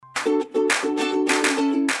Welcome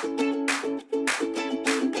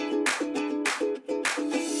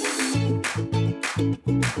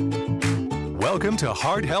to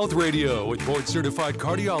Heart Health Radio with board-certified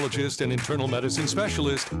cardiologist and internal medicine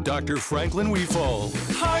specialist, Dr. Franklin Weefall.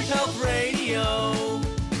 Heart Health Radio.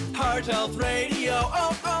 Heart Health Radio.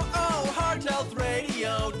 Oh, oh, oh.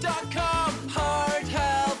 HeartHealthRadio.com. Heart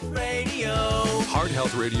Health Radio. Heart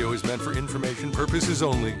Health Radio is meant for information purposes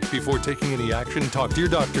only. Before taking any action, talk to your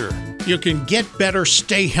doctor. You can get better,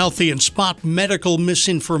 stay healthy, and spot medical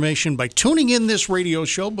misinformation by tuning in this radio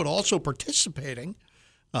show, but also participating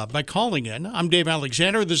by calling in. I'm Dave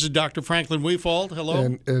Alexander. This is Dr. Franklin Weefald.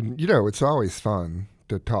 Hello. And you know, it's always fun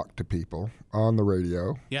to talk to people on the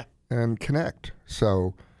radio and connect.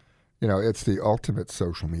 So, you know, it's the ultimate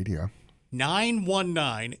social media.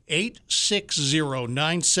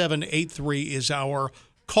 919-860-9783 is our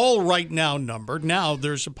call right now number. Now,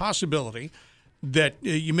 there's a possibility that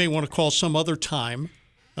you may want to call some other time.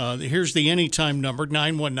 Here's the anytime number,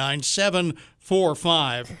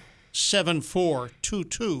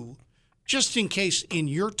 919-745-7422, just in case in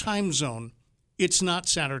your time zone it's not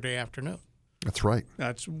Saturday afternoon. That's right.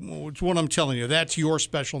 That's what I'm telling you. That's your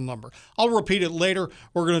special number. I'll repeat it later.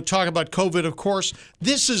 We're going to talk about COVID, of course.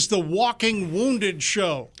 This is the Walking Wounded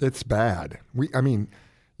Show. It's bad. I mean,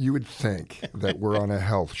 you would think that we're on a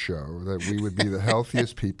health show, that we would be the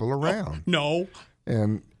healthiest people around. No.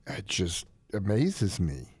 And it just amazes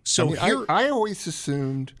me. So I always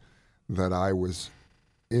assumed that I was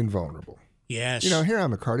invulnerable. Yes. You know, here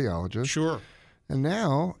I'm a cardiologist. Sure. And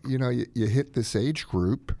now, you know, you hit this age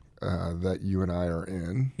group that you and I are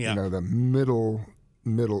in, you know, the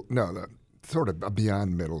the sort of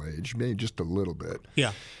beyond middle age, maybe just a little bit.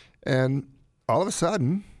 Yeah. And all of a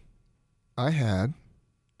sudden, I had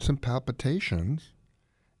some palpitations,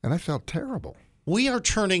 and I felt terrible. We are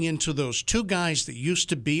turning into those two guys that used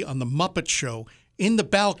to be on the Muppet Show in the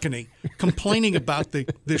balcony complaining about the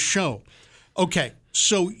show. Okay,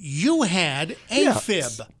 so you had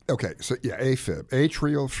AFib. Yeah. Okay, so AFib,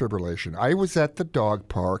 atrial fibrillation. I was at the dog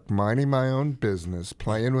park minding my own business,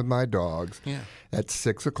 playing with my dogs at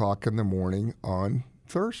 6 o'clock in the morning on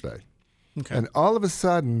Thursday. Okay. And all of a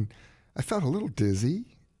sudden, I felt a little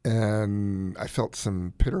dizzy, and I felt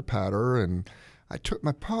some pitter-patter, and I took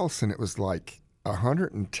my pulse, and it was like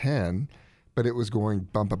 110, but it was going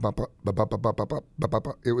bump, bump, bump, bump, bump, bump, bump, bump, bump.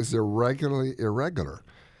 It was irregular.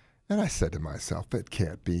 And I said to myself, it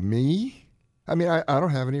can't be me. I mean, I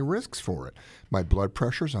don't have any risks for it. My blood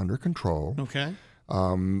pressure's under control. Okay.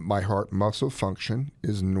 My heart muscle function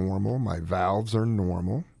is normal. My valves are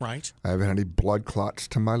normal. Right. I haven't had any blood clots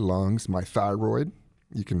to my lungs. My thyroid,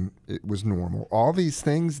 it was normal. All these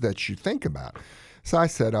things that you think about. So I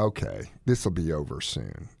said, okay, this will be over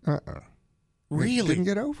soon. Really? It didn't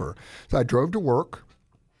get over. So I drove to work,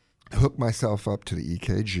 hooked myself up to the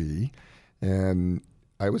EKG, and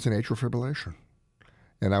I was in atrial fibrillation.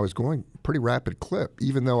 And I was going pretty rapid clip,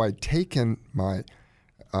 even though I'd taken my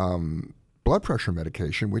blood pressure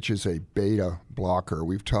medication, which is a beta blocker.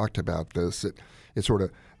 We've talked about this. It sort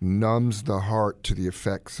of numbs the heart to the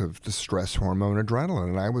effects of the stress hormone adrenaline,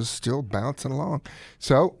 and I was still bouncing along.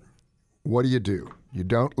 So what do? You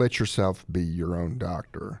don't let yourself be your own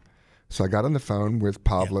doctor. So I got on the phone with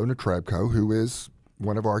Pavlo Netrebko, who is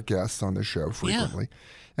one of our guests on the show frequently,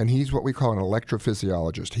 and he's what we call an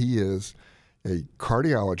electrophysiologist. He is a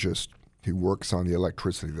cardiologist who works on the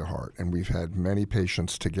electricity of the heart, and we've had many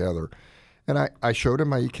patients together. And I showed him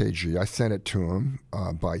my EKG. I sent it to him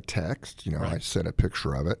by text. You know, I sent a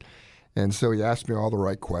picture of it. And so he asked me all the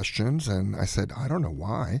right questions, and I said, I don't know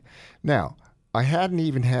why. Now, I hadn't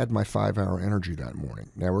even had my 5-hour energy that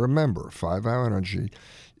morning. Now, remember, 5-hour energy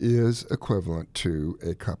is equivalent to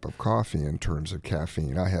a cup of coffee in terms of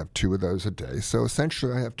caffeine. I have 2 of those a day. So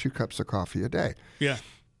essentially, I have 2 cups of coffee a day. Yeah.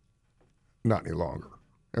 Not any longer.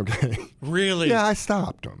 Okay. Really? Yeah, I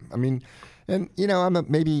stopped them. I mean, and you know,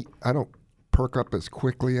 maybe I don't perk up as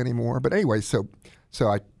quickly anymore. But anyway, so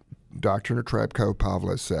Dr. Netrebko,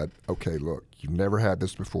 Pavlo said, okay, look, you've never had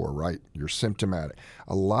this before, right? You're symptomatic.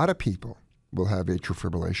 A lot of people will have atrial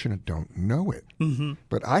fibrillation and don't know it. Mm-hmm.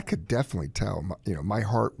 But I could definitely tell, my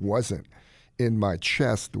heart wasn't in my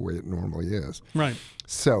chest the way it normally is. Right.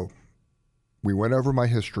 So we went over my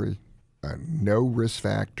history. No risk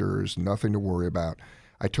factors, nothing to worry about.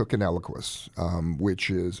 I took an Eliquis,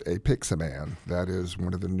 which is a Pixaban. That is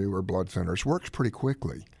one of the newer blood thinners. Works pretty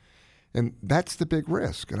quickly. And that's the big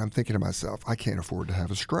risk. And I'm thinking to myself, I can't afford to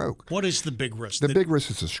have a stroke. What is the big risk? The big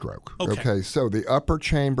risk is a stroke. Okay. So the upper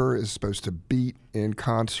chamber is supposed to beat in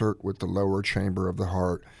concert with the lower chamber of the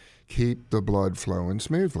heart, keep the blood flowing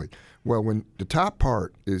smoothly. Well, when the top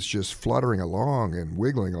part is just fluttering along and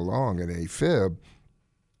wiggling along in AFib,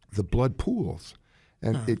 the blood pools.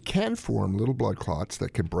 And it can form little blood clots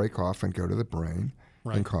that can break off and go to the brain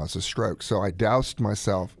and cause a stroke. So I doused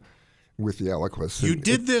myself with the Eliquis. You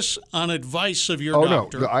did this on advice of your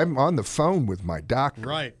doctor. No, I'm on the phone with my doctor.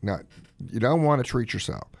 Right. Now, you don't want to treat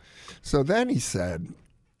yourself. So then he said,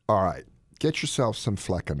 all right, get yourself some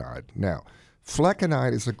flecainide. Now,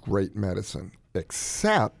 flecainide is a great medicine,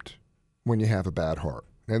 except when you have a bad heart.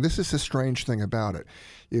 Now, this is a strange thing about it.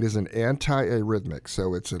 It is an anti-arrhythmic,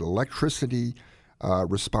 so it's an electricity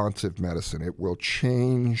responsive medicine. It will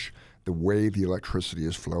change the way the electricity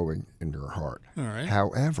is flowing in your heart. All right.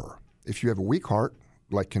 However, if you have a weak heart,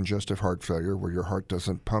 like congestive heart failure, where your heart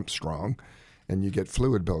doesn't pump strong and you get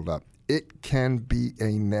fluid buildup, it can be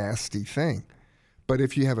a nasty thing. But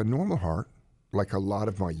if you have a normal heart, like a lot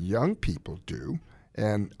of my young people do,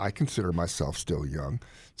 and I consider myself still young,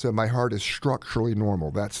 so my heart is structurally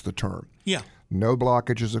normal. That's the term. Yeah. No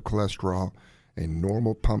blockages of cholesterol, a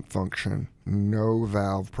normal pump function, no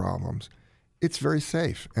valve problems. It's very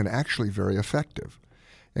safe and actually very effective.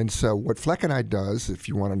 And so what flecainide does, if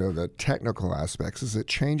you want to know the technical aspects, is it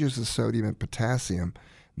changes the sodium and potassium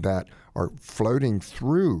that are floating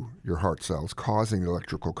through your heart cells, causing the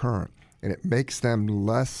electrical current, and it makes them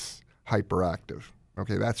less hyperactive.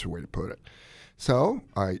 Okay, that's the way to put it. So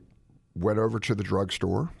I went over to the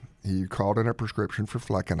drugstore. He called in a prescription for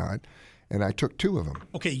flecainide, and I took 2 of them.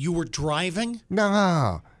 Okay, you were driving?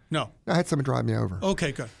 No. I had someone drive me over.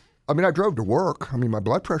 Okay, good. I mean, I drove to work. I mean, my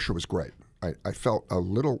blood pressure was great. I felt a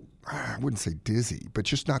little, I wouldn't say dizzy, but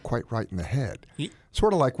just not quite right in the head.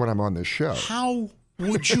 Sort of like when I'm on this show. How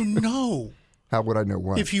would you know? How would I know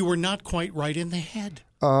what? If you were not quite right in the head.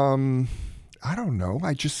 I don't know.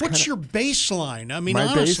 What's your baseline? I mean, my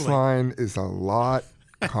honestly. baseline is a lot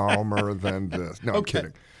calmer than this. No, I'm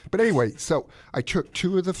kidding. But anyway, so I took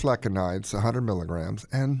 2 of the flecainides, 100 milligrams,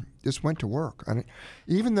 and just went to work. And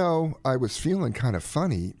even though I was feeling kind of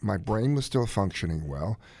funny, my brain was still functioning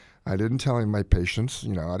well. I didn't tell any of my patients, I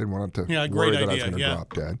didn't want them to worry that I was going to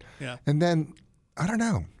drop dead. Yeah. And then, I don't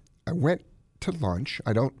know, I went to lunch.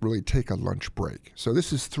 I don't really take a lunch break. So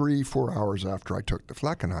this is 3-4 hours after I took the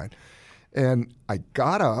flecainide. And I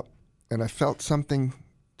got up and I felt something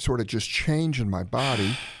sort of just change in my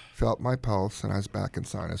body, felt my pulse, and I was back in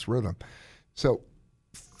sinus rhythm. So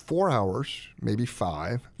 4 hours, maybe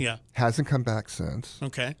 5. Yeah. Hasn't come back since.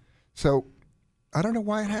 Okay. So I don't know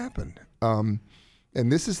why it happened. And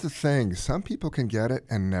this is the thing. Some people can get it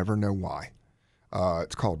and never know why.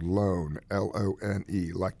 It's called LONE,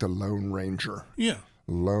 L-O-N-E, like the Lone Ranger. Yeah.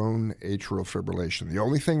 Lone atrial fibrillation. The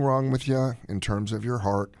only thing wrong with you in terms of your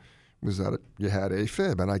heart was that you had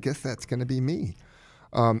AFib, and I guess that's going to be me.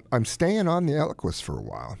 I'm staying on the Eliquis for a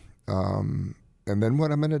while. And then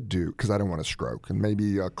what I'm going to do, because I don't want to stroke, and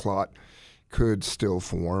maybe a clot could still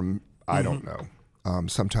form. I don't know.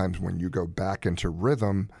 Sometimes when you go back into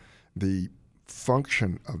rhythm, the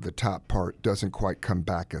function of the top part doesn't quite come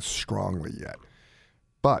back as strongly yet.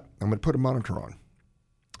 But I'm going to put a monitor on.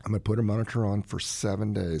 I'm going to put a monitor on for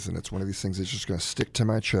 7 days, and it's one of these things that's just going to stick to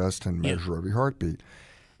my chest and measure every heartbeat,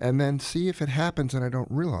 and then see if it happens and I don't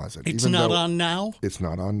realize it. It's not on now? It's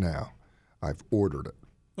not on now. I've ordered it.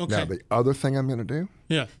 Okay. Now, the other thing I'm going to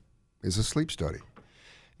do is a sleep study.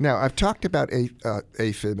 Now, I've talked about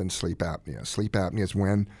AFib and sleep apnea. Sleep apnea is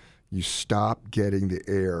when you stop getting the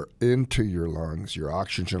air into your lungs, your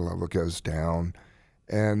oxygen level goes down,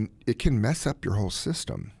 and it can mess up your whole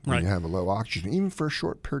system when you have a low oxygen, even for a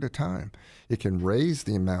short period of time. It can raise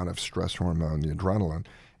the amount of stress hormone, the adrenaline,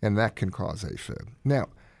 and that can cause AFib. Now,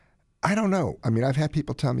 I don't know. I mean, I've had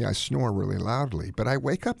people tell me I snore really loudly, but I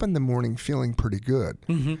wake up in the morning feeling pretty good.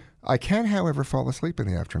 Mm-hmm. I can, however, fall asleep in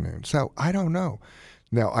the afternoon. So I don't know.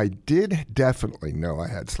 Now, I did definitely know I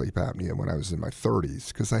had sleep apnea when I was in my 30s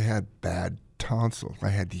because I had bad tonsils. I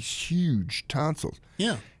had these huge tonsils.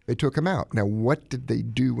 Yeah. They took them out. Now, what did they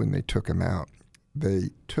do when they took them out? They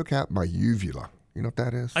took out my uvula. You know what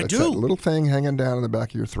that is? I That's do. that little thing hanging down in the back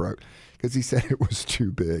of your throat because he said it was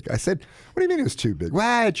too big. I said, what do you mean it was too big?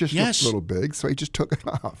 Well, it just looks a little big, so he just took it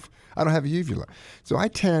off. I don't have a uvula. So I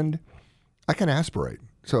can aspirate.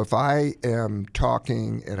 So if I am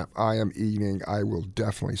talking and if I am eating, I will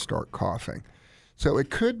definitely start coughing. So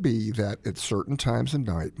it could be that at certain times of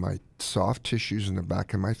night, my soft tissues in the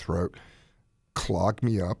back of my throat clog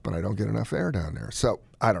me up and I don't get enough air down there. So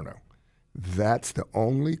I don't know. That's the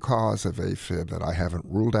only cause of AFib that I haven't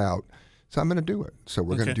ruled out. So I'm going to do it. So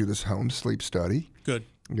we're going to do this home sleep study. Good.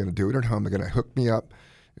 I'm going to do it at home. They're going to hook me up.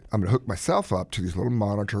 I'm going to hook myself up to these little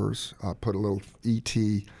monitors, put a little ET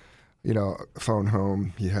phone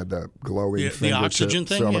home. He had that glowing the fingertip. oxygen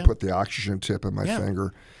thing, So I'm yeah. going to put the oxygen tip in my Yeah.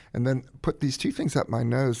 finger and then put these two things up my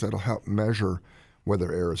nose that'll help measure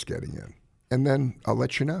whether air is getting in. And then I'll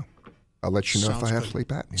let you know. I'll let you know if Sounds I have good. sleep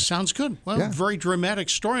apnea. Sounds good. Well, Yeah. very dramatic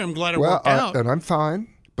story. I'm glad it Well, worked out. and I'm fine.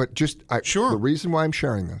 But Sure. the reason why I'm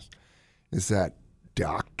sharing this is that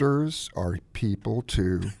doctors are people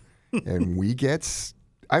too. And we get,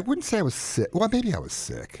 I wouldn't say I was sick. Well, maybe I was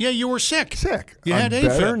sick. Yeah, you were sick. Sick. You I'm had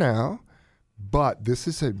better AFib. now, but this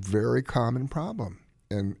is a very common problem.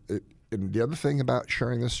 And the other thing about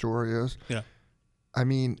sharing this story is, Yeah, I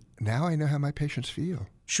mean, now I know how my patients feel.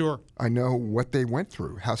 sure. I know what they went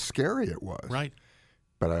through, how scary it was. Right.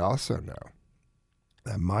 But I also know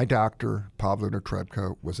that my doctor, Pavlina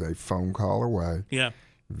Trebko, was a phone call away, Yeah.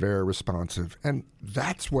 very responsive. And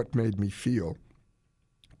that's what made me feel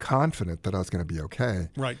confident that I was going to be okay,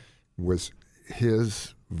 Right. was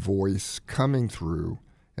his voice coming through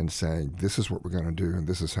and saying, this is what we're going to do and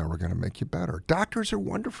this is how we're going to make you better. Doctors are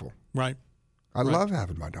wonderful. Right. I love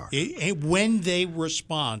having my doctor. When they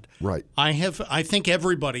respond, Right. I think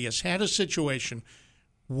everybody has had a situation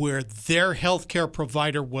where their healthcare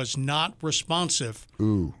provider was not responsive.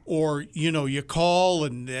 Ooh. Or, you call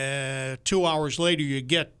and 2 hours later you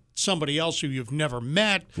get somebody else who you've never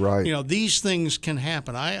met. Right. These things can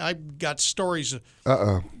happen. I've got stories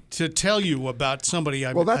Uh-oh. to tell you about somebody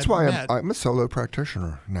I've Well, that's why met. I'm a solo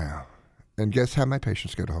practitioner now. And guess how my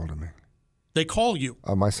patients get a hold of me? They call you.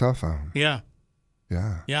 On my cell phone. Yeah.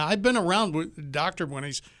 Yeah. Yeah, I've been around with the doctor when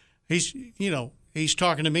he's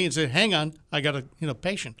talking to me and said, "Hang on, I got a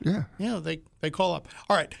patient." Yeah. They call up.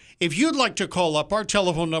 All right. If you'd like to call up, our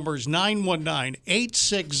telephone number is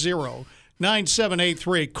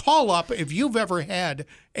 919-860-9783. Call up if you've ever had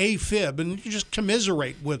AFib and you just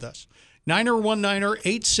commiserate with us.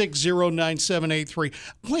 919-860-9783.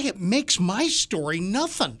 Boy, it makes my story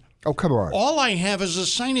nothing. Oh, come on. All I have is a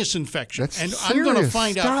sinus infection. That's and I'm going to serious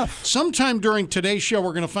find out stuff. sometime during today's show,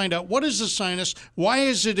 we're going to find out what is the sinus, why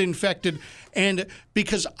is it infected, and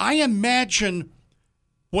because I imagine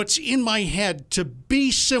what's in my head to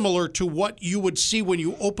be similar to what you would see when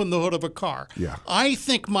you open the hood of a car. Yeah. I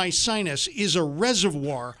think my sinus is a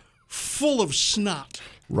reservoir full of snot.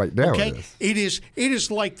 Right now Okay, it is. it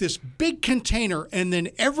is like this big container, and then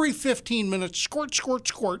every 15 minutes, squirt, squirt,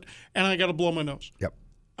 squirt, and I got to blow my nose. Yep.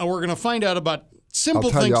 And we're going to find out about I'll simple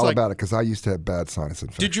tell things you all like. about it because I used to have bad sinus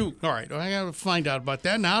infection. Did you? All right, I got to find out about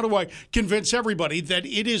that. Now, how do I convince everybody that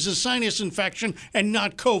it is a sinus infection and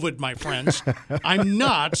not COVID, my friends? I'm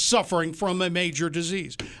not suffering from a major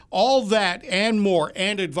disease. All that and more,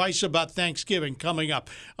 and advice about Thanksgiving coming up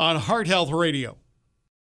on Heart Health Radio.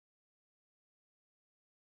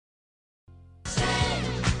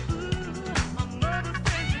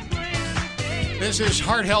 This is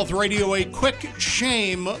Heart Health Radio, a quick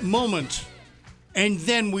shame moment. And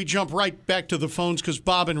then we jump right back to the phones because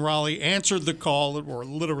Bob and Raleigh answered the call, or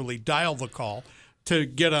literally dialed the call, to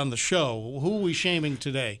get on the show. Who are we shaming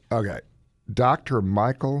today? Okay. Dr.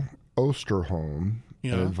 Michael Osterholm,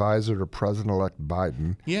 Yeah. an advisor to President-elect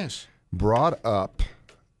Biden, Yes. brought up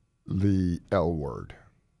the L word,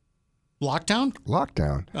 Lockdown?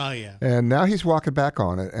 lockdown. Oh, yeah. And now he's walking back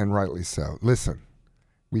on it, and rightly so. Listen,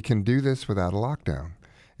 we can do this without a lockdown.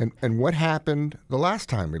 And what happened the last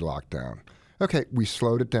time we locked down? Okay, we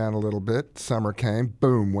slowed it down a little bit. Summer came,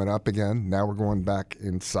 boom, went up again. Now we're going back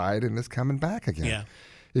inside, and it's coming back again. Yeah.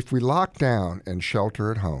 If we lock down and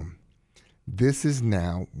shelter at home, this is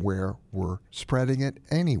now where we're spreading it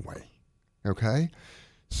anyway. Okay?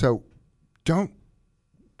 So don't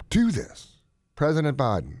do this. President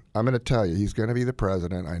Biden, I'm going to tell you, he's going to be the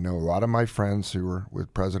president. I know a lot of my friends who were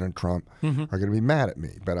with President Trump are going to be mad at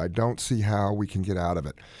me, but I don't see how we can get out of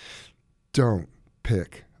it. Don't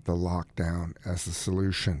pick the lockdown as the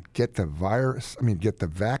solution. Get the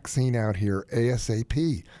vaccine out here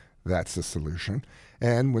ASAP. That's the solution.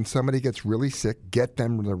 And when somebody gets really sick, get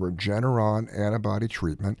them the Regeneron antibody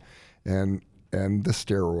treatment and the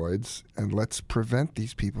steroids, and let's prevent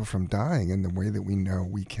these people from dying in the way that we know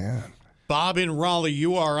we can. Bob in Raleigh,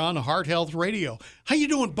 you are on Heart Health Radio. How you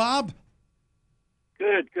doing, Bob?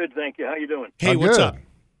 Good, thank you. How you doing? Hey, I'm what's good. up?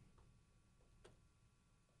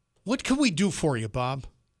 What can we do for you, Bob?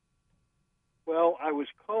 Well, I was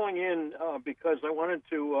calling in because I wanted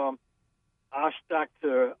to ask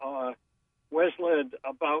Dr. Wesled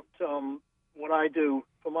about what I do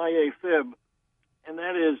for my AFib, and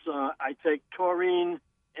that is I take taurine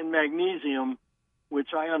and magnesium, which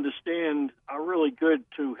I understand are really good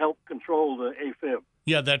to help control the AFib.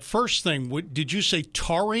 Yeah, that first thing, did you say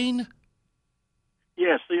taurine? Yeah,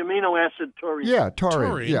 Yes, the amino acid taurine. Yeah, taurine.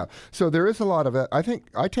 Taurine. Yeah. So there is a lot of it. I think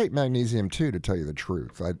I take magnesium too, to tell you the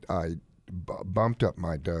truth. I bumped up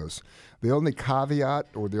my dose. The only caveat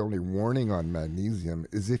or the only warning on magnesium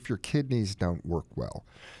is if your kidneys don't work well.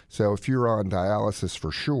 So if you're on dialysis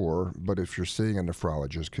for sure, but if you're seeing a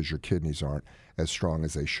nephrologist because your kidneys aren't as strong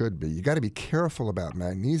as they should be, you got to be careful about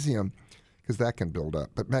magnesium because that can build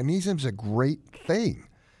up. But magnesium's a great thing.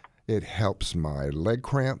 It helps my leg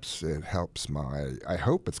cramps. It helps I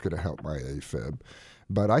hope it's going to help my AFib.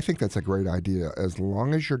 But I think that's a great idea as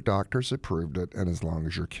long as your doctor's approved it and as long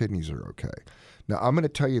as your kidneys are okay. Now, I'm going to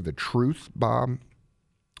tell you the truth, Bob.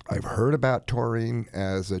 I've heard about taurine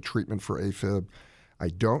as a treatment for AFib. I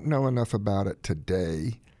don't know enough about it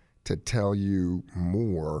today to tell you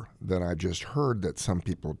more than I just heard that some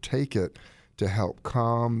people take it to help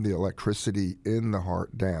calm the electricity in the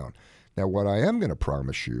heart down. Now, what I am going to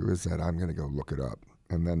promise you is that I'm going to go look it up.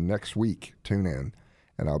 And then next week, tune in,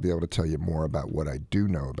 and I'll be able to tell you more about what I do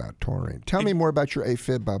know about taurine. Tell me more about your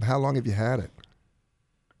AFib, Bob. How long have you had it?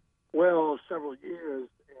 Well, several years,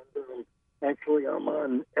 and actually I'm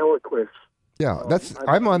on Eliquis. Yeah,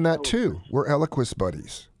 I'm on that too. We're Eliquis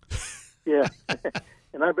buddies. Yeah,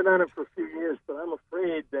 and I've been on it for a few years, but I'm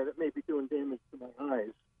afraid that it may be doing damage to my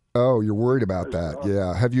eyes. Oh, you're worried about that.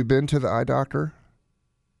 Yeah. Have you been to the eye doctor?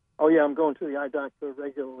 Oh, yeah, I'm going to the eye doctor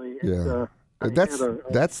regularly. Yeah.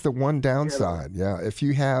 That's the one downside. Yeah. If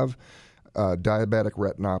you have diabetic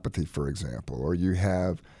retinopathy, for example, or you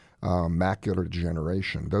have macular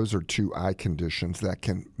degeneration, those are two eye conditions that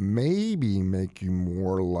can maybe make you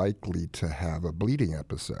more likely to have a bleeding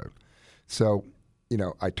episode. So,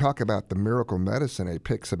 I talk about the miracle medicine,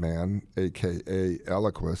 apixaban, a.k.a.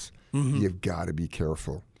 Eliquis. Mm-hmm. You've got to be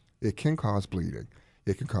careful. It can cause bleeding.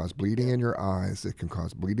 It can cause bleeding in your eyes. It can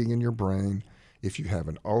cause bleeding in your brain. If you have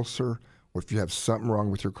an ulcer or if you have something wrong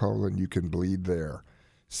with your colon, you can bleed there.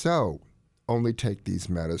 So only take these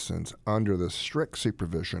medicines under the strict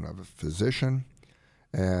supervision of a physician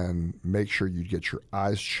and make sure you get your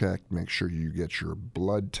eyes checked, make sure you get your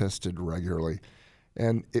blood tested regularly.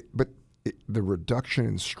 But the reduction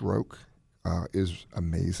in stroke is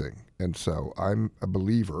amazing. And so I'm a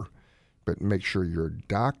believer, but make sure your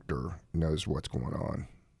doctor knows what's going on.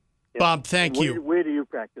 Bob, thank you. Where do you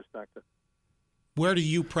practice, doctor? Where do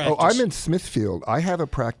you practice? Oh, I'm in Smithfield. I have a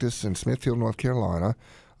practice in Smithfield, North Carolina.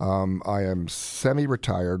 I am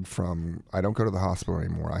semi-retired I don't go to the hospital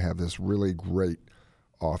anymore. I have this really great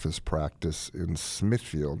office practice in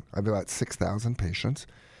Smithfield. I have about 6,000 patients,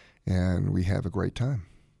 and we have a great time.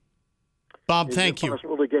 Bob, thank you. Is it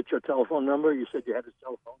possible to get your telephone number? You said you had a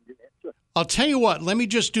cell phone. You answer. I'll tell you what. Let me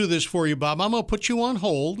just do this for you, Bob. I'm going to put you on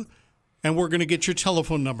hold, and we're going to get your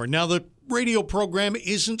telephone number. Now, the radio program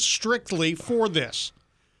isn't strictly for this,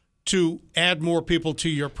 to add more people to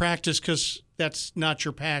your practice, because that's not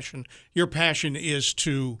your passion. Your passion is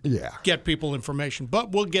to get people information.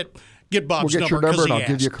 But we'll get Bob's number. We'll get your number, and I'll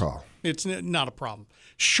give you a call. It's not a problem.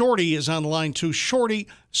 Shorty is on line 2. Shorty,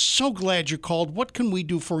 so glad you called. What can we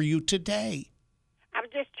do for you today? I'm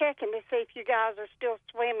just checking to see if you guys are still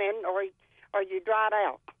swimming or you dried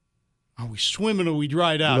out. Are we swimming or we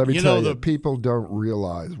dried out? Let me tell you, people don't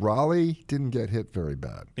realize Raleigh didn't get hit very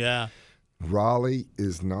bad. Yeah. Raleigh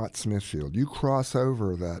is not Smithfield. You cross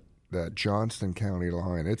over that Johnston County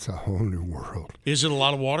line, it's a whole new world. Is it a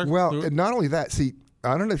lot of water? Well, not only that, see,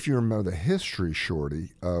 I don't know if you remember the history,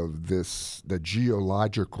 Shorty, of the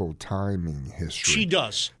geological timing history. She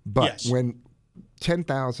does. But yes. when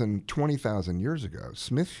 10,000, 20,000 years ago,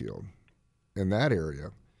 Smithfield in that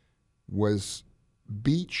area was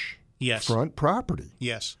beach front property.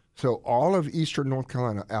 Yes. So all of eastern North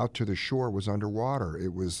Carolina out to the shore was underwater.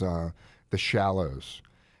 It was the shallows.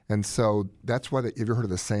 And so that's why have you ever heard of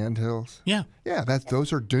the sand hills? Yeah. Yeah,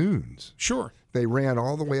 those are dunes. Sure. They ran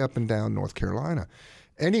all the way up and down North Carolina.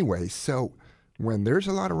 Anyway, so when there's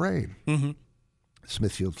a lot of rain,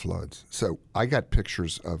 Smithfield floods. So I got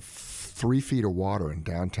pictures of 3 feet of water in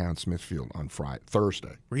downtown Smithfield on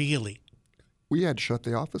Thursday. Really? We had to shut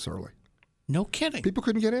the office early. No kidding. People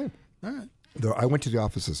couldn't get in. All right. I went to the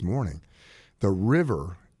office this morning. The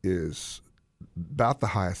river is about the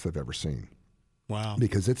highest I've ever seen. Wow.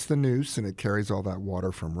 Because it's the Neuse and it carries all that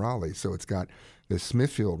water from Raleigh. So it's got the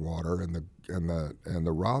Smithfield water and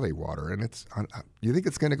the Raleigh water. And it's. You think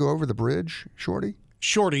it's going to go over the bridge, Shorty?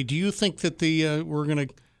 Shorty, do you think that we're going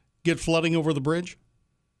to get flooding over the bridge?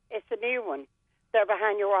 It's a new one. They're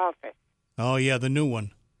behind your office. Oh yeah, the new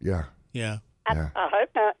one. Yeah. Yeah. I hope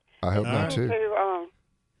not. I hope not too.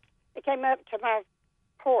 It came up to my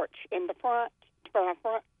porch in the front, to my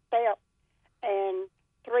front step, and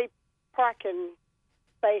 3 parking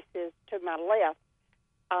spaces to my left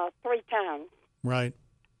 3 times. Right.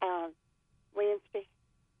 Wednesday,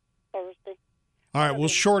 Thursday. All right. Well,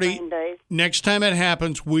 Shorty, Mondays. next time it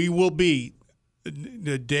happens, we will be,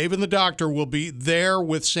 Dave and the doctor will be there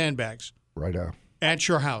with sandbags Right out. at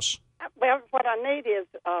your house. Well, what I need is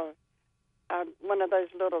one of those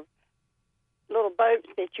little boats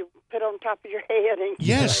that you put on top of your head. And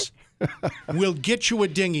Yes. We'll get you a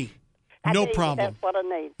dinghy. No problem. That's what I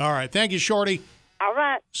need. All right. Thank you, Shorty. All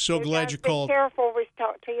right. So glad guys you be called. Careful. We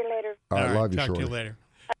talk to you later. I love you, talk Shorty. to you later.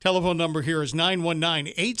 Telephone number here is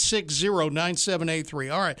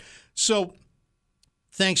 919-860-9783. All right. So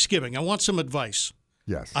Thanksgiving, I want some advice.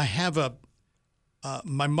 Yes. I have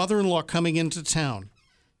my mother-in-law coming into town.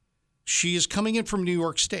 She is coming in from New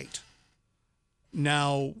York State.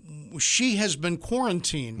 Now, she has been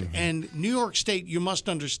quarantined, and New York State, you must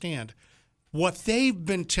understand, what they've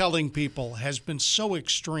been telling people has been so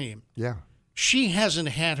extreme. Yeah. She hasn't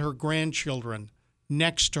had her grandchildren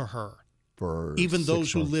next to her, For even 6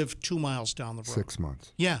 those who months. live 2 miles down the road. 6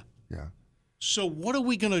 months. Yeah. Yeah. So what are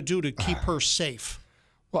we going to do to keep her safe?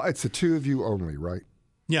 Well, it's the two of you only, right?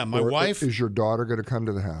 Yeah, my Or wife. Is your daughter going to come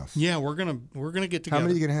to the house? Yeah, we're gonna get together. How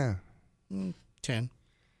many are you going to have? 10,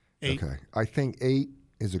 8. Okay. I think 8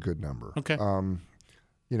 is a good number. Okay.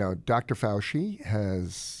 Dr. Fauci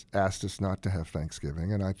has asked us not to have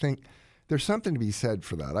Thanksgiving, and I think there's something to be said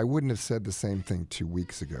for that. I wouldn't have said the same thing 2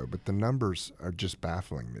 weeks ago, but the numbers are just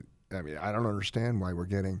baffling me. I mean, I don't understand why we're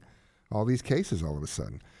getting all these cases all of a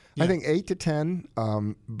sudden. Yeah. I think 8 to 10,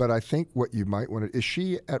 but I think what you might want to, is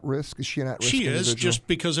she at risk? Is she an at-risk She is, individual? just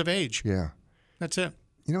because of age. Yeah. That's it.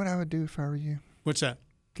 You know what I would do if I were you? What's that?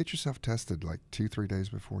 Get yourself tested like 2-3 days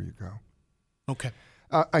before you go. Okay.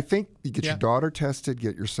 I think you get Yeah. your daughter tested,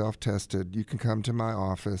 get yourself tested. You can come to my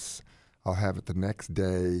office. I'll have it the next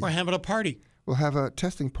day. We're having a party We'll have a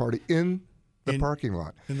testing party in the parking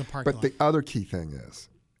lot. in the parking But lot. the other key thing is,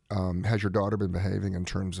 has your daughter been behaving in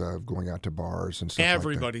terms of going out to bars and stuff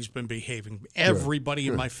Everybody's been behaving. Everybody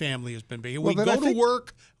in my family has been behaving. Well, We then I go to think-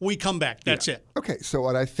 work, we come back. That's it. like that? Okay, so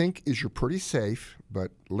what I think is you're pretty safe,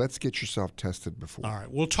 but let's get yourself tested before. All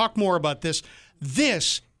right. We'll talk more about this.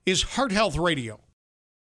 This is Heart Health Radio.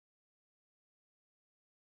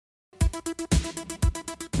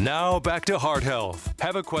 Now back to Heart Health.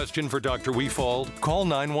 Have a question for Dr. Weefald? Call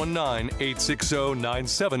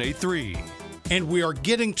 919-860-9783. And we are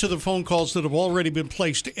getting to the phone calls that have already been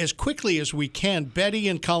placed as quickly as we can. Betty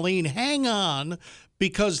and Colleen, hang on,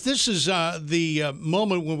 because this is the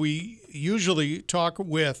moment when we usually talk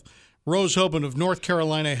with Rose Hoban of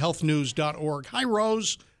NorthCarolinaHealthNews.org. Hi,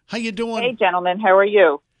 Rose. How you doing? Hey, gentlemen, how are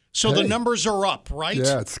you? So the Hey. numbers are up, right?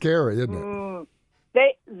 Yeah, it's scary, isn't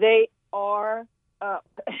it? They are up,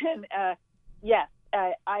 and yes,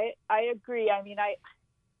 I agree. I mean, I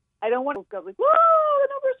don't want to go like, whoa, the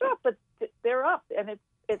numbers are up, but they're up, and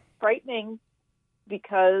it's frightening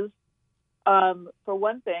because, for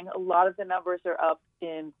one thing, a lot of the numbers are up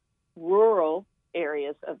in rural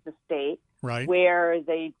areas of the state, Right. where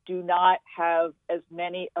they do not have as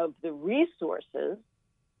many of the resources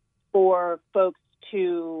for folks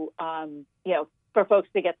to, for folks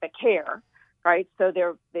to get the care, right? So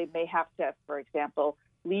they may have to, for example,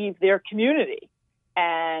 leave their community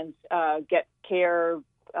and get care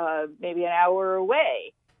maybe an hour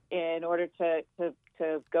away in order to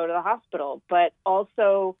go to the hospital. But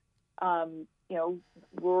also,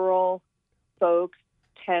 rural folks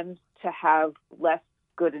tend to have less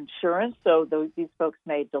good insurance, so these folks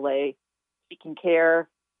may delay seeking care.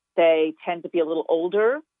 They tend to be a little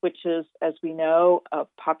older, which is, as we know, a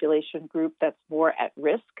population group that's more at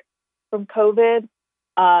risk from COVID.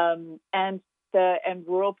 And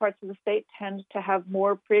rural parts of the state tend to have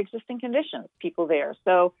more pre-existing conditions, people there.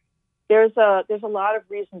 So there's a lot of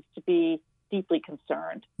reasons to be deeply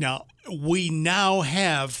concerned. Now, we now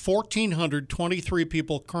have 1,423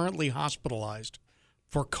 people currently hospitalized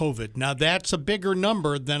for COVID. Now, that's a bigger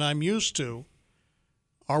number than I'm used to.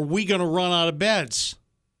 Are we going to run out of beds?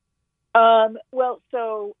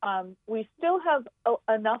 We still have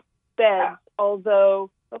enough beds, although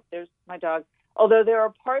there's my dog. Although there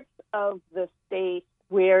are parts of the state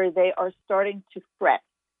where they are starting to fret.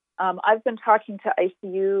 I've been talking to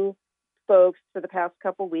ICU folks for the past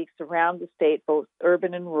couple of weeks around the state, both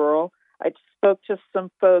urban and rural. I spoke to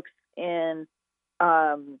some folks in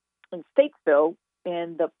Statesville,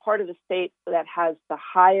 in the part of the state that has the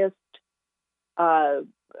highest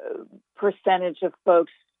percentage of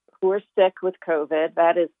folks who are sick with COVID.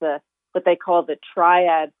 That is what they call the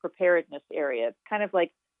triad preparedness area. It's kind of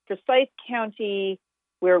like Forsyth County,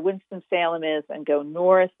 where Winston-Salem is, and go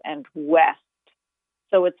north and west.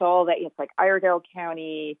 So it's all that. It's like Iredell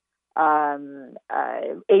County,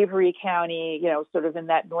 Avery County, sort of in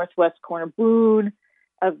that northwest corner, Boone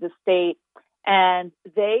of the state. And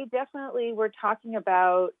they definitely were talking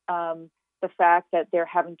about the fact that they're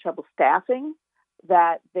having trouble staffing,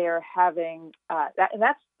 that they're having and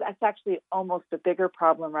that's actually almost a bigger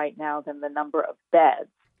problem right now than the number of beds.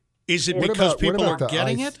 Is it because people are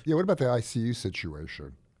getting it? Yeah, what about the ICU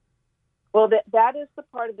situation? Well, that is the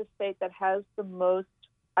part of the state that has the most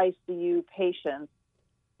ICU patients.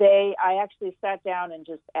 I actually sat down and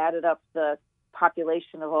just added up the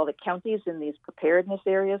population of all the counties in these preparedness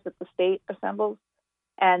areas that the state assembles.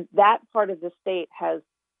 And that part of the state has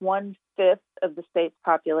 1/5 of the state's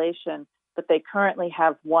population, but they currently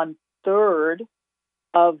have 1/3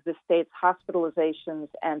 of the state's hospitalizations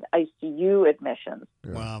and ICU admissions.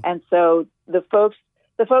 Yeah. Wow. And so the folks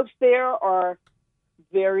there are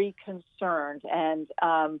very concerned. And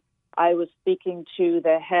I was speaking to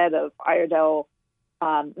the head of Iredell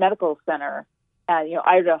Medical Center,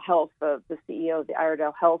 Iredell Health, the CEO of the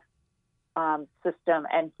Iredell Health system,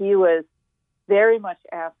 and he was very much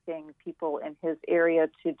asking people in his area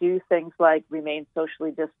to do things like remain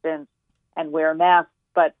socially distant and wear masks.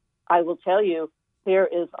 But I will tell you, there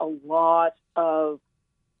is a lot of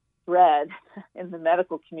dread in the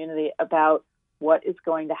medical community about what is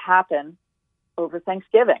going to happen over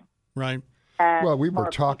Thanksgiving. Right. And Well, we were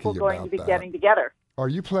are talking people going about to be that. getting together? Are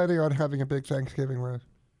you planning on having a big Thanksgiving, Rose?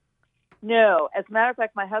 No. As a matter of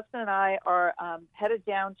fact, my husband and I are headed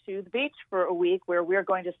down to the beach for a week where we're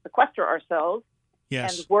going to sequester ourselves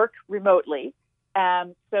Yes. and work remotely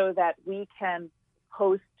so that we can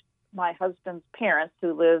host my husband's parents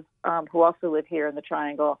who also live here in the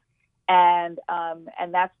Triangle. And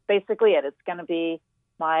that's basically it. It's going to be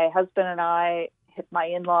my husband and I, my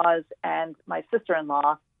in-laws, and my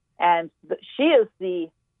sister-in-law. And she is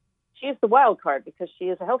the wild card because she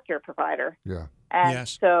is a healthcare provider. Yeah. And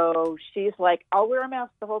Yes. so she's like, I'll wear a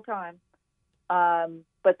mask the whole time.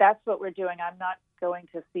 But that's what we're doing. I'm not going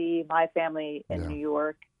to see my family in Yeah. New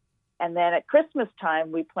York. And then at Christmas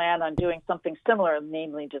time, we plan on doing something similar,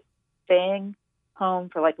 namely just staying home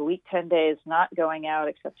for like a week, 10 days, not going out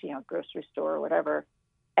except, grocery store or whatever,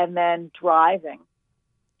 and then driving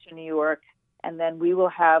to New York. And then we will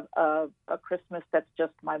have a Christmas that's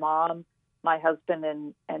just my mom, my husband,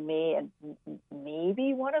 and me, and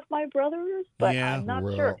maybe one of my brothers, but Yeah. I'm not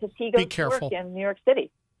Well, sure because he be goes to careful. work in New York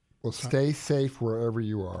City. Well, stay safe wherever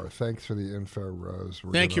you are. Thanks for the info, Rose.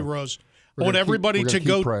 Thank you, Rose. I we're want gonna everybody keep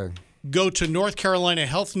to praying. go to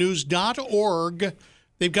NorthCarolinaHealthNews.org.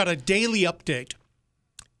 They've got a daily update,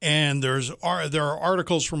 and there are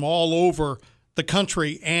articles from all over the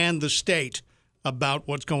country and the state about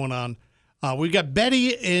what's going on. We've got Betty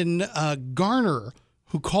in Garner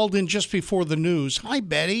who called in just before the news. Hi,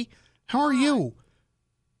 Betty. How are you?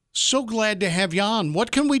 So glad to have you on.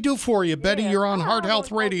 What can we do for you, Betty? You're on Heart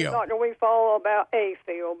Health Radio. Dr. Weefall about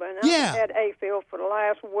AFib, and Yeah. I've had AFib for the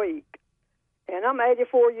last week, and I'm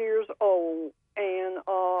 84 years old, and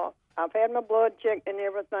I've had my blood checked and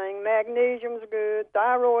everything. Magnesium's good,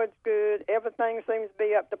 thyroid's good, everything seems to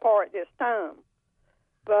be up to par at this time.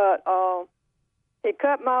 But he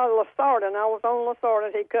cut my Losartan. I was on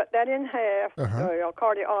Losartan. He cut that in half. The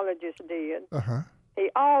cardiologist did. Uh-huh.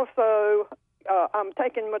 He also, I'm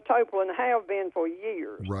taking Metoprolol and have been for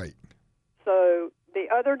years. Right. So the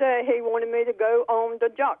other day he wanted me to go on the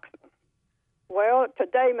Joxin. Well,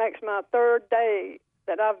 today makes my 3rd day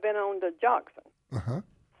that I've been on the Joxin. Uh-huh.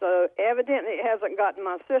 So evidently it hasn't gotten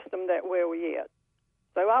my system that well yet.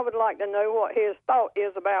 So I would like to know what his thought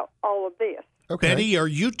is about all of this. Okay. Betty, are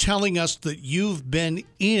you telling us that you've been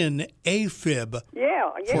in AFib?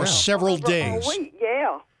 Yeah. For several Over days. A week,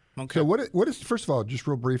 yeah. Okay. So what is first of all, just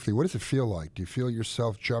real briefly, what does it feel like? Do you feel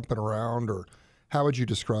yourself jumping around, or how would you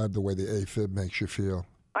describe the way the AFib makes you feel?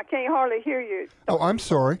 I can't hardly hear you. Oh, I'm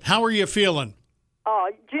sorry. How are you feeling?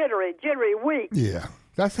 Jittery, weak. Yeah,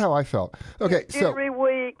 that's how I felt. Okay, so Jittery,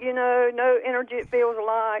 weak, no energy it feels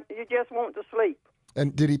like. You just want to sleep.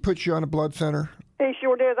 and did he put you on a blood center? He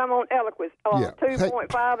sure does. I'm on Eliquis, Yeah.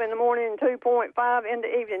 2.5 in the morning and 2.5 in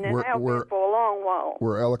the evening, and have been for a long while.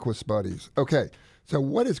 We're Eliquis buddies. Okay, so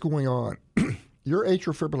what is going on? Your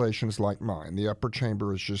atrial fibrillation is like mine. The upper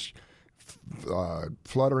chamber is just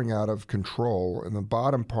fluttering out of control, and the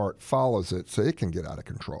bottom part follows it so it can get out of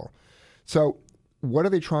control. So what are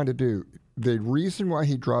they trying to do? The reason why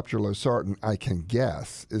he dropped your Losartan, I can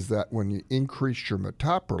guess, is that when you increased your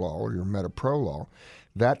metoprolol or your metoprolol,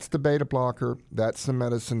 that's the beta blocker. That's the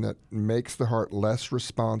medicine that makes the heart less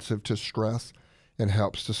responsive to stress and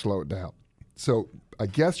helps to slow it down. So I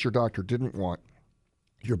guess your doctor didn't want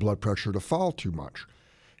your blood pressure to fall too much.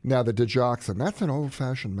 Now, the digoxin, that's an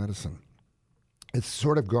old-fashioned medicine. It's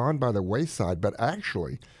sort of gone by the wayside, but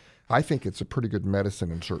actually, I think it's a pretty good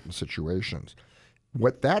medicine in certain situations.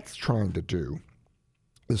 What that's trying to do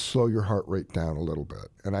is slow your heart rate down a little bit.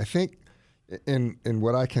 And I think in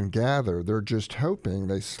what I can gather, they're just hoping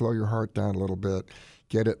they slow your heart down a little bit,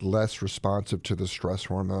 get it less responsive to the stress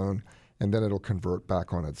hormone, and then it'll convert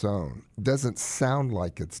back on its own. Doesn't sound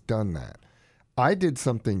like it's done that. I did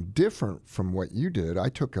something different from what you did. I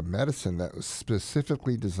took a medicine that was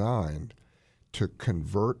specifically designed to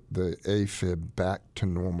convert the AFib back to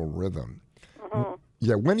normal rhythm.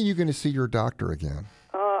 Yeah, when are you going to see your doctor again?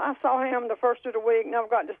 I saw him the first of the week. Never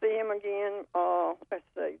got to see him again. Let's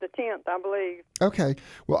see, the 10th, I believe. Okay.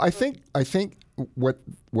 Well, I think what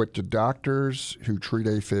the doctors who treat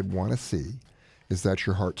AFib want to see is that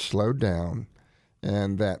your heart slowed down,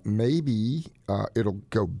 and that maybe it'll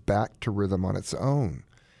go back to rhythm on its own.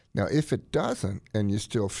 Now, if it doesn't, and you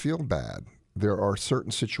still feel bad, there are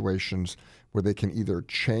certain situations where they can either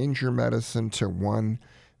change your medicine to one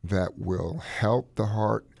that will help the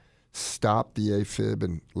heart stop the AFib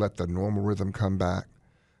and let the normal rhythm come back,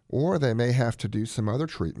 or they may have to do some other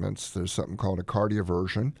treatments. There's something called a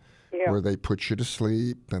cardioversion, where they put you to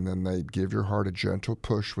sleep and then they give your heart a gentle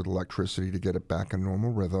push with electricity to get it back in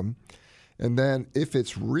normal rhythm. And then if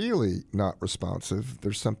it's really not responsive,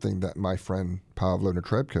 there's something that my friend Pavlo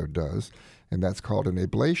Netrebko does, and that's called an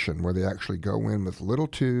ablation, where they actually go in with little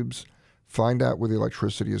tubes, find out where the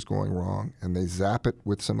electricity is going wrong, and they zap it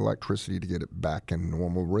with some electricity to get it back in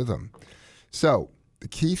normal rhythm. So the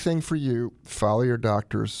key thing for you, follow your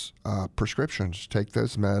doctor's prescriptions. Take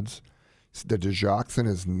those meds. The digoxin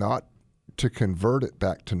is not to convert it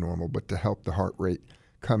back to normal, but to help the heart rate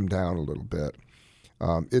come down a little bit.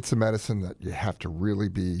 It's a medicine that you have to really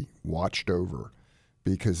be watched over,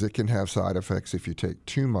 because it can have side effects if you take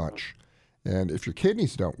too much. And if your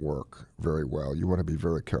kidneys don't work very well, you want to be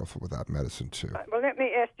very careful with that medicine too. Well, let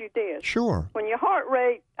me ask you this. Sure. When your heart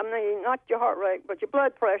rate, not your heart rate, but your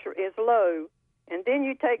blood pressure is low, and then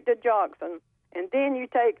you take digoxin, and then you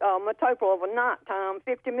take metoprolol of a nighttime,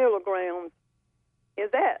 50 milligrams, is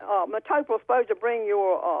that metoprolol supposed to bring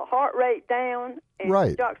your heart rate down, and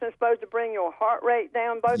right. digoxin is supposed to bring your heart rate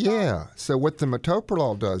down both times? So what the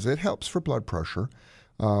metoprolol does, it helps for blood pressure.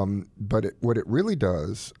 But what it really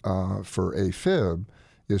does for AFib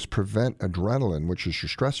is prevent adrenaline, which is your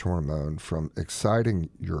stress hormone, from exciting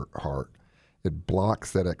your heart. It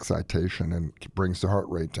blocks that excitation and brings the heart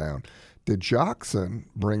rate down. Digoxin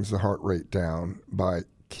brings the heart rate down by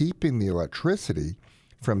keeping the electricity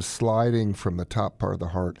from sliding from the top part of the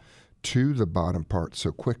heart to the bottom part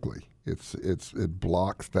so quickly. It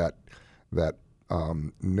blocks that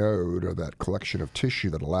node, or that collection of tissue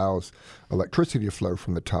that allows electricity to flow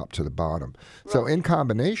from the top to the bottom. Right. So in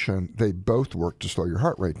combination, they both work to slow your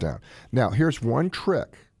heart rate down. Now, here's one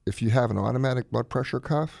trick. If you have an automatic blood pressure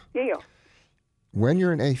cuff, when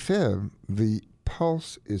you're in AFib, the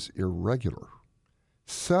pulse is irregular.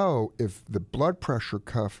 So if the blood pressure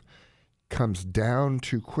cuff comes down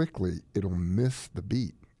too quickly, it'll miss the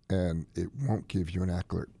beat, and it won't give you an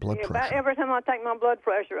accurate blood pressure. About every time I take my blood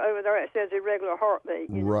pressure over there, it says irregular heartbeat.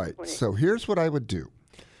 Right. So here's what I would do.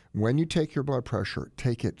 When you take your blood pressure,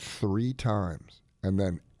 take it 3 times and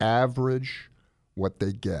then average what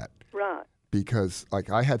they get. Right. Because, like,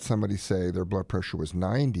 I had somebody say their blood pressure was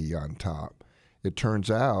 90 on top. It turns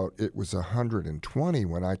out it was 120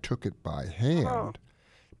 when I took it by hand.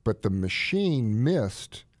 But the machine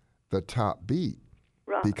missed the top beat.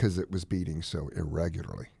 Right. Because it was beating so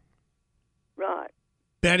irregularly. Right.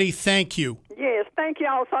 Betty, thank you. Yes, thank you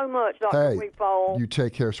all so much, Dr. Wigfall. You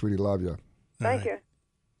take care, sweetie. Love you. Thank you.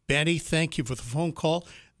 Betty, thank you for the phone call.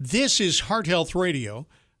 This is Heart Health Radio.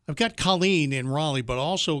 I've got Colleen in Raleigh, but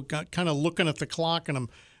also got kind of looking at the clock, and I'm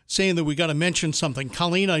saying that we got to mention something.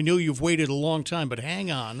 Colleen, I know you've waited a long time, but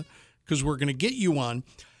hang on, because we're going to get you on.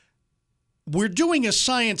 We're doing a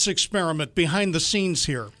science experiment behind the scenes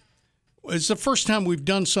here. It's the first time we've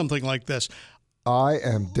done something like this. I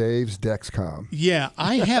am Dave's Dexcom. Yeah,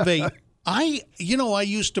 I have I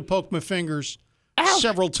used to poke my fingers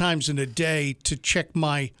several times in a day to check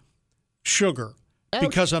my sugar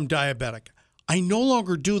because I'm diabetic. I no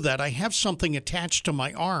longer do that. I have something attached to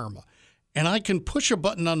my arm, and I can push a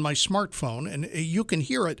button on my smartphone, and you can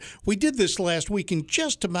hear it. We did this last week and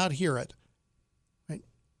just about hear it. Right?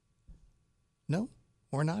 No,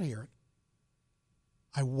 or not hear it.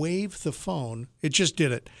 I wave the phone. It just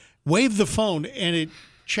did it. Wave the phone, and it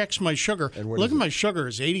checks my sugar. Look at my sugar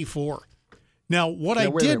is 84. Now, what I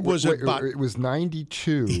did was about... It was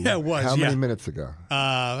 92. Yeah, it was. How many minutes ago?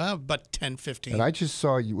 About 10, 15. And I just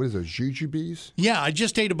saw you, what is those, jujubes? Yeah, I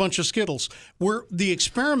just ate a bunch of Skittles. The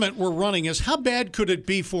experiment we're running is, how bad could it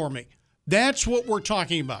be for me? That's what we're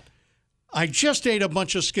talking about. I just ate a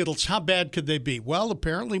bunch of Skittles. How bad could they be? Well,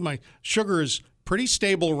 apparently my sugar is pretty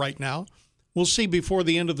stable right now. We'll see before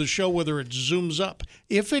the end of the show whether it zooms up.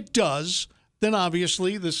 If it does, then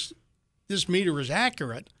obviously this meter is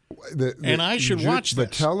accurate, and I should watch this.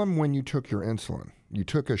 But tell them when you took your insulin. You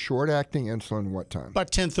took a short-acting insulin what time?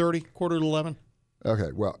 About 10:30, 10:45.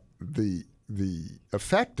 Okay, well, the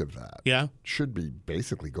effect of that should be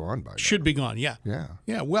basically gone by now. Should be gone, yeah.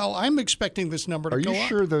 Yeah, well, I'm expecting this number to go up. Are you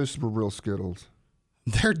sure those were real Skittles?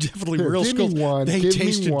 They're definitely Here, real Skittles. Give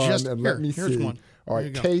tasted me one just and let me here's see. one. All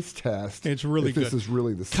right, taste test. It's really if good. This is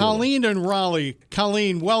really the Skittles. Colleen in Raleigh.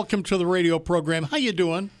 Colleen, welcome to the radio program. How you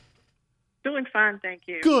doing? Doing fine, thank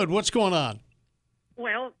you. Good. What's going on?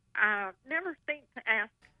 Well, I never think to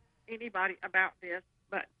ask anybody about this,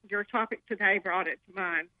 but your topic today brought it to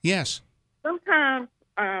mind. Yes. Sometimes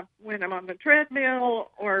when I'm on the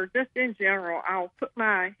treadmill or just in general, I'll put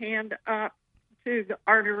my hand up to the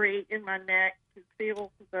artery in my neck to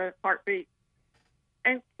feel the heartbeat.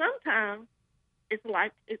 And sometimes it's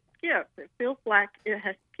like it skips. It feels like it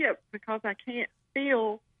has skipped because I can't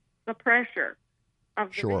feel the pressure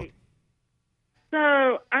of the beat.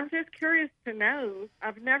 So I'm just curious to know.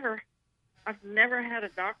 I've never had a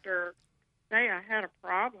doctor say I had a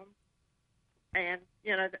problem, and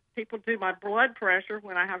people do my blood pressure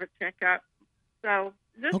when I have a checkup. So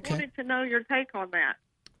just wanted to know your take on that.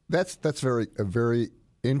 That's a very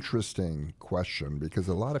interesting question because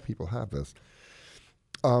a lot of people have this.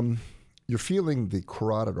 You're feeling the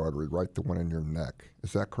carotid artery, right? The one in your neck.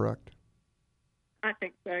 Is that correct? I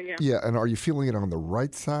think so, yeah. Yeah, and are you feeling it on the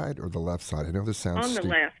right side or the left side? I know this sounds on the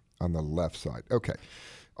left. On the left side. Okay.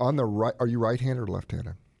 On the right, are you right-handed or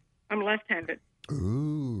left-handed? I'm left-handed.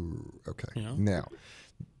 Ooh, okay. Yeah. Now,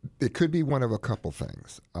 it could be one of a couple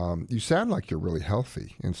things. You sound like you're really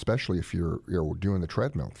healthy, and especially if you're doing the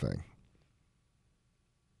treadmill thing.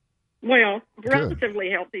 Well,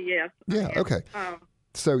 relatively healthy, yes. Yeah, okay.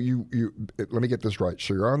 So let me get this right.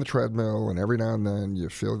 So you're on the treadmill, and every now and then you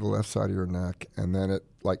feel the left side of your neck, and then it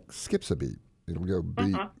like skips a beat. It'll go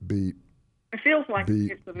beat, beat. It feels like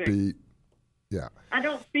beat, it skips a beat. Beat. Yeah. I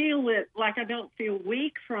don't feel it like I don't feel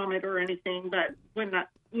weak from it or anything, but when I,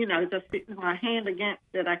 just my hand against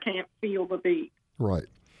it, I can't feel the beat. Right.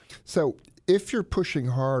 So if you're pushing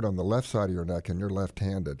hard on the left side of your neck and you're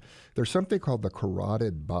left-handed, there's something called the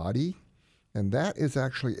carotid body, and that is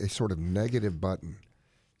actually a sort of negative button.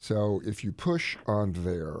 So if you push on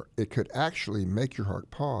there, it could actually make your heart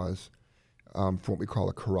pause for what we call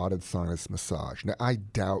a carotid sinus massage. Now, I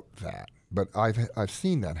doubt that, but I've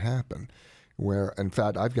seen that happen where, in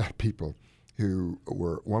fact, I've got people who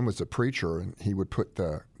one was a preacher, and he would put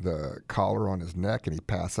the collar on his neck and he'd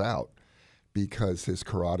pass out because his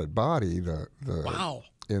carotid body, in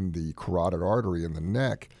the carotid artery in the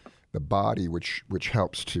neck, the body which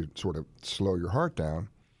helps to sort of slow your heart down,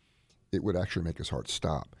 it would actually make his heart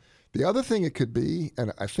stop. The other thing it could be,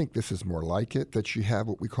 and I think this is more like it, that you have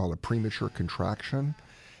what we call a premature contraction.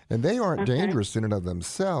 And they aren't dangerous in and of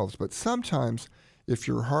themselves, but sometimes if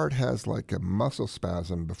your heart has like a muscle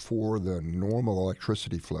spasm before the normal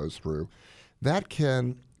electricity flows through, that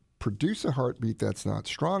can produce a heartbeat that's not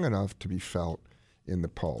strong enough to be felt in the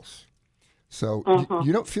pulse. So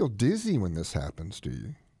you don't feel dizzy when this happens, do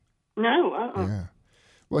you? No. Yeah.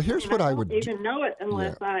 Well, here's what I would do. I don't even know it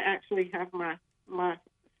unless I actually have my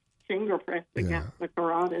finger pressed against the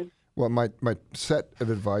carotid. Well, my set of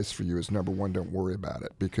advice for you is, number one, don't worry about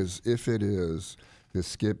it, because if it is the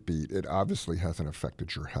skip beat, it obviously hasn't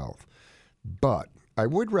affected your health. But I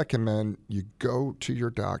would recommend you go to your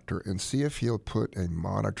doctor and see if he'll put a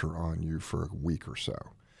monitor on you for a week or so.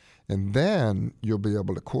 And then you'll be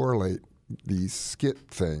able to correlate these skip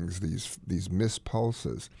things, these missed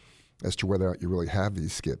pulses, as to whether or not you really have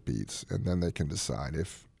these skip beats, and then they can decide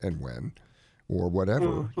if and when or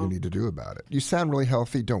whatever you need to do about it. You sound really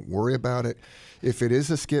healthy. Don't worry about it. If it is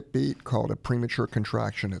a skip beat, call it a premature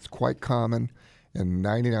contraction. It's quite common, and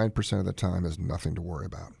 99% of the time is nothing to worry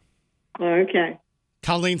about. Okay.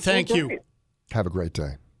 Colleen, thank you. Have a great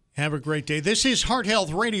day. Have a great day. This is Heart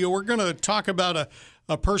Health Radio. We're going to talk about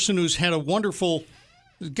a person who's had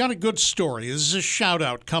got a good story. This is a shout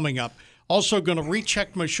out coming up. Also going to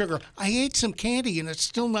recheck my sugar. I ate some candy and it's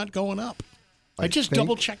still not going up. I just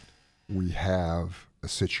double checked. We have a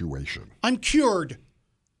situation. I'm cured.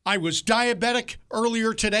 I was diabetic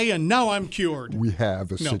earlier today and now I'm cured. We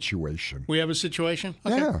have a situation. We have a situation?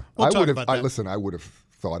 Okay. Yeah. We'll talk about that. Listen, I would have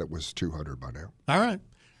thought it was 200 by now. All right.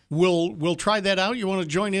 We'll try that out. You want to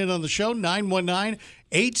join in on the show?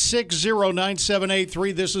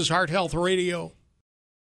 919-860-9783. This is Heart Health Radio.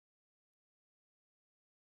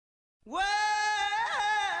 Well,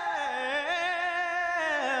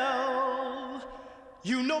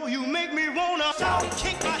 You know you make me wanna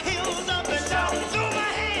kick my heels up and down, throw my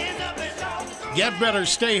hands up and down. Get better,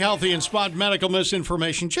 stay healthy, and spot medical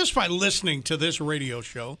misinformation just by listening to this radio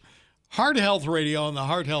show, Heart Health Radio on the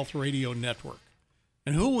Heart Health Radio Network.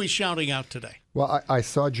 And who are we shouting out today? Well, I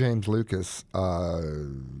saw James Lucas, I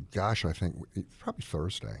think probably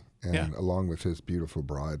Thursday, and along with his beautiful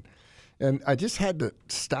bride. And I just had to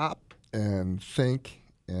stop and think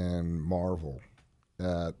and marvel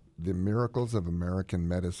at the miracles of American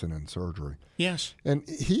medicine and surgery. Yes. And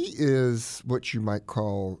he is what you might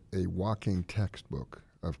call a walking textbook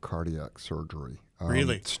of cardiac surgery.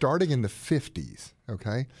 Really? Starting in the 50s,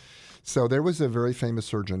 okay? So there was a very famous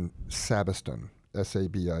surgeon, Sabiston,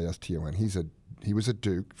 Sabiston. He was a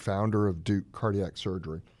Duke, founder of Duke Cardiac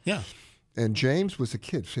Surgery. Yeah. And James was a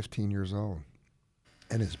kid, 15 years old.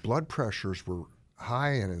 And his blood pressures were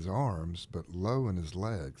high in his arms, but low in his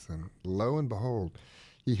legs. And lo and behold,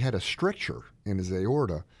 he had a stricture in his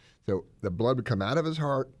aorta. So the blood would come out of his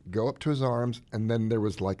heart, go up to his arms, and then there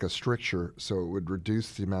was like a stricture, so it would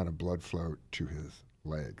reduce the amount of blood flow to his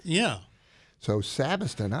legs. Yeah. So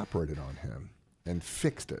Sabiston operated on him and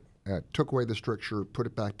fixed it. Took away the stricture, put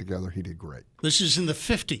it back together. He did great. This is in the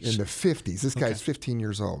 50s. In the 50s. This guy's 15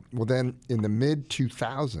 years old. Well, then in the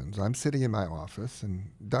mid-2000s, I'm sitting in my office,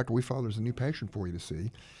 and Dr. Weefall, there's a new patient for you to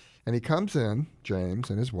see. And he comes in,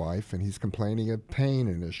 James and his wife, and he's complaining of pain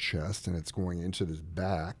in his chest, and it's going into his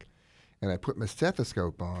back. And I put my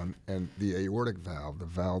stethoscope on, and the aortic valve, the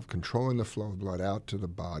valve controlling the flow of blood out to the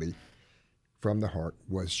body from the heart,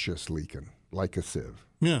 was just leaking like a sieve.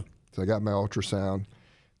 Yeah. So I got my ultrasound.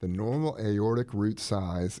 The normal aortic root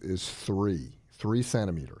size is 3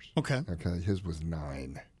 centimeters. Okay. Okay. His was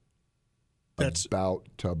 9. That's about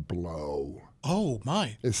to blow. Oh,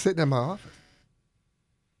 my. It's sitting in my office.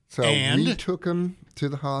 So we took him to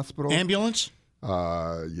the hospital. Ambulance?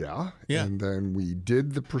 Yeah. And then we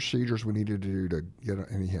did the procedures we needed to do to get him,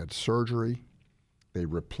 and he had surgery. They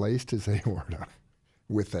replaced his aorta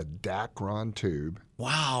with a Dacron tube.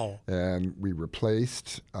 Wow. And we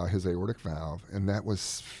replaced his aortic valve, and that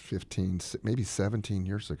was 15, maybe 17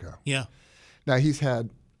 years ago. Yeah. Now, he's had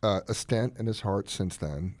a stent in his heart since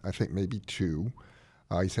then, I think maybe 2.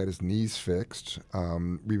 He's had his knees fixed.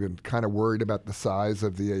 We've been kind of worried about the size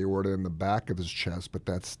of the aorta in the back of his chest, but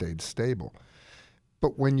that's stayed stable.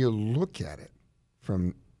 But when you look at it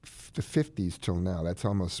from the 50s till now, that's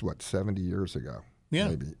almost, 70 years ago? Yeah.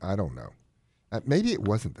 Maybe. I don't know. Maybe it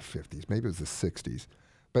wasn't the 50s. Maybe it was the 60s.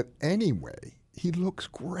 But anyway, he looks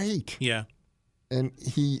great. Yeah. And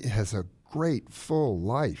he has a great, full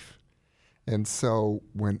life. And so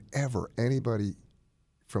whenever anybody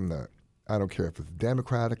from the, I don't care if it's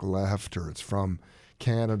Democratic left or it's from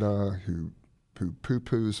Canada who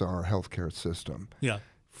poo-poos our healthcare system,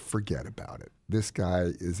 forget about it. This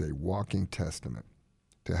guy is a walking testament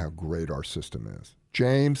to how great our system is.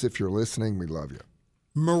 James, if you're listening, we love you.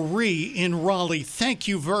 Marie in Raleigh, thank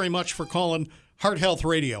you very much for calling Heart Health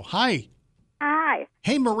Radio. Hi. Hi.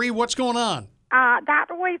 Hey, Marie, what's going on?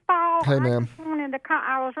 Dr. Weefall. Hey, ma'am. I just wanted to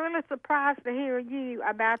I was really surprised to hear you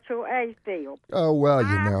about your AFib. Oh,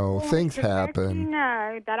 well, things Let happen. you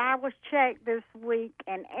know that I was checked this week,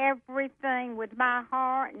 and everything with my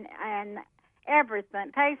heart and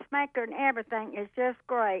everything, pacemaker and everything is just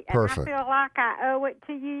great. Perfect. And I feel like I owe it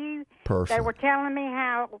to you. Perfect. They were telling me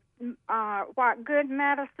how what good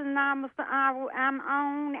medicine I'm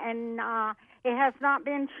on, and it has not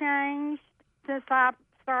been changed since I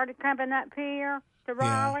started coming up here to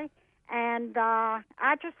Raleigh. And I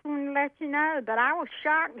just want to let you know that I was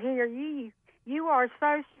shocked to hear you. You are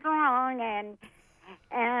so strong, and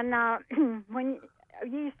when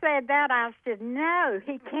you said that, I said, no,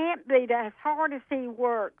 he can't be as hard as he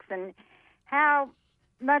works and how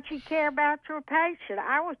much you care about your patient.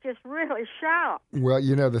 I was just really shocked. Well,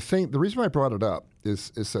 the reason why I brought it up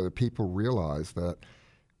is so that people realize that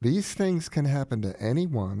these things can happen to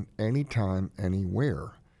anyone, anytime,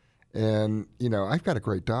 anywhere. And, I've got a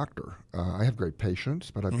great doctor. I have great patients,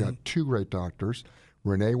 but I've got 2 great doctors.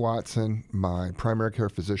 Renee Watson, my primary care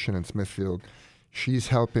physician in Smithfield, she's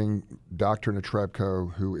helping Dr.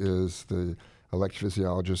 Netrebko, who is the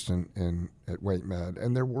electrophysiologist at WaitMed,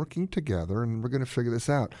 and they're working together, and we're going to figure this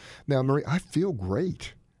out. Now, Marie, I feel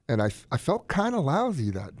great, and I felt kind of lousy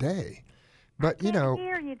that day. But, I can't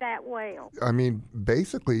hear you that well. I mean,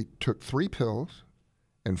 basically took 3 pills,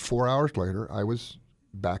 and 4 hours later, I was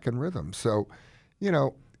back in rhythm. So,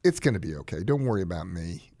 it's going to be okay. Don't worry about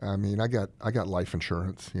me. I mean, I got life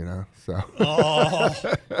insurance, so. Oh,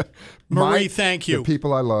 Marie, thank you. The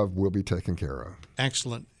people I love will be taken care of.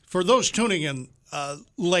 Excellent. For those tuning in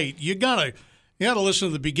late, you gotta listen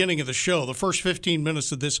to the beginning of the show. The first 15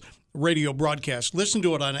 minutes of this radio broadcast. Listen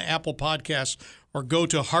to it on Apple Podcasts or go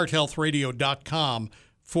to hearthealthradio.com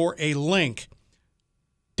for a link.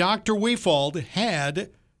 Dr. Weefald had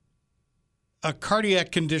a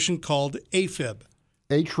cardiac condition called AFib.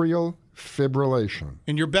 Atrial fibrillation.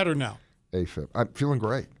 And you're better now. AFib. I'm feeling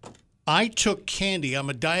great. I took candy. I'm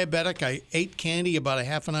a diabetic. I ate candy about a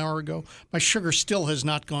half an hour ago. My sugar still has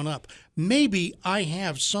not gone up. Maybe I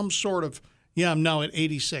have some sort of, I'm now at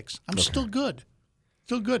 86. I'm still good.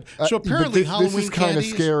 Still good. So apparently Halloween this is kind of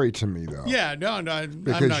scary to me, though. Yeah, no,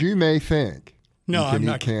 because I'm not, you may think you can I'm eat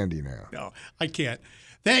not candy now. No, I can't.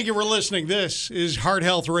 Thank you for listening. This is Heart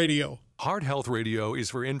Health Radio. Heart Health Radio is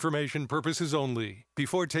for information purposes only.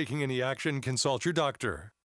 Before taking any action, consult your doctor.